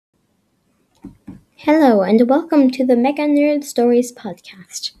Hello, and welcome to the Mega Nerd Stories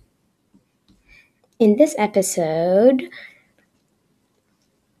podcast. In this episode,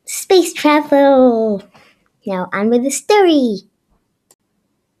 space travel! Now on with the story!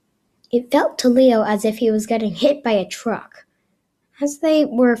 It felt to Leo as if he was getting hit by a truck. As they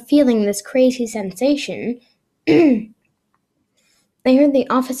were feeling this crazy sensation, they heard the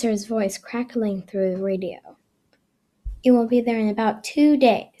officer's voice crackling through the radio. You will be there in about 2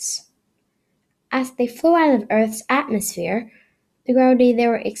 days. As they flew out of Earth's atmosphere, the gravity they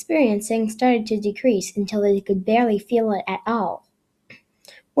were experiencing started to decrease until they could barely feel it at all.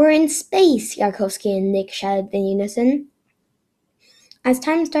 "We're in space!" Yarkovsky and Nick shouted in unison. As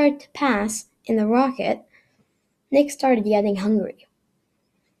time started to pass in the rocket, Nick started getting hungry.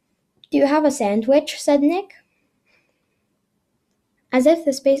 "Do you have a sandwich?" said Nick. As if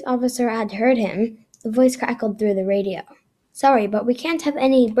the space officer had heard him, the voice crackled through the radio. "Sorry, but we can't have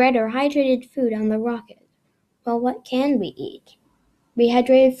any bread or hydrated food on the rocket." "Well, what can we eat?"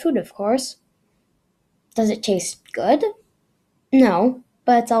 "Rehydrated food, of course." "Does it taste good?" "No,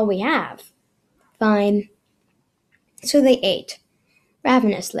 but it's all we have." "Fine." So they ate,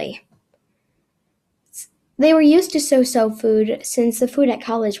 ravenously. They were used to so-so food since the food at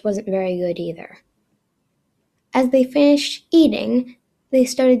college wasn't very good either. As they finished eating, they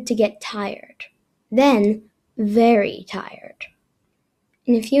started to get tired. Then, very tired.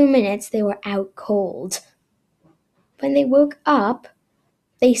 In a few minutes, they were out cold. When they woke up,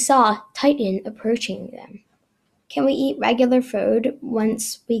 they saw Titan approaching them. "Can we eat regular food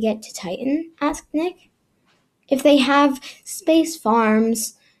once we get to Titan?" asked Nick. "If they have space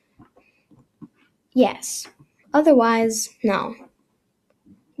farms, yes. Otherwise, no."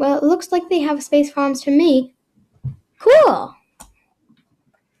 "Well, it looks like they have space farms to me." "Cool!"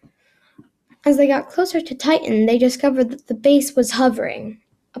 As they got closer to Titan, they discovered that the base was hovering.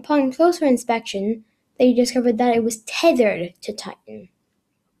 Upon closer inspection, they discovered that it was tethered to Titan.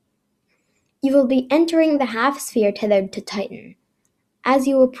 "You will be entering the half-sphere tethered to Titan. As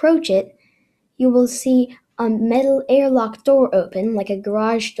you approach it, you will see a metal airlock door open like a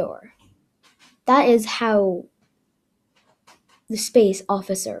garage door." That is how the space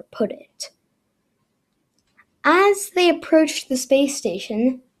officer put it. As they approached the space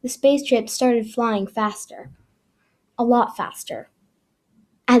station, the spaceship started flying faster. A lot faster.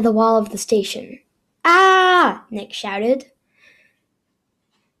 At the wall of the station. "Ah!" Nick shouted.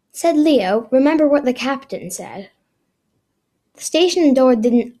 Said Leo, "Remember what the captain said." The station door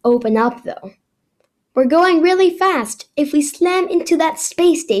didn't open up, though. "We're going really fast. If we slam into that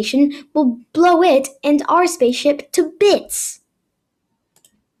space station, we'll blow it and our spaceship to bits."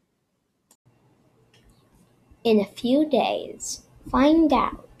 In a few days, find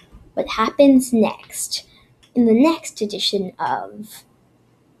out what happens next in the next edition of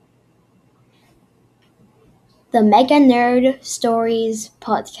the Mega Nerd Stories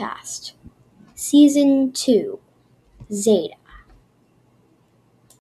Podcast, Season 2, Zeta.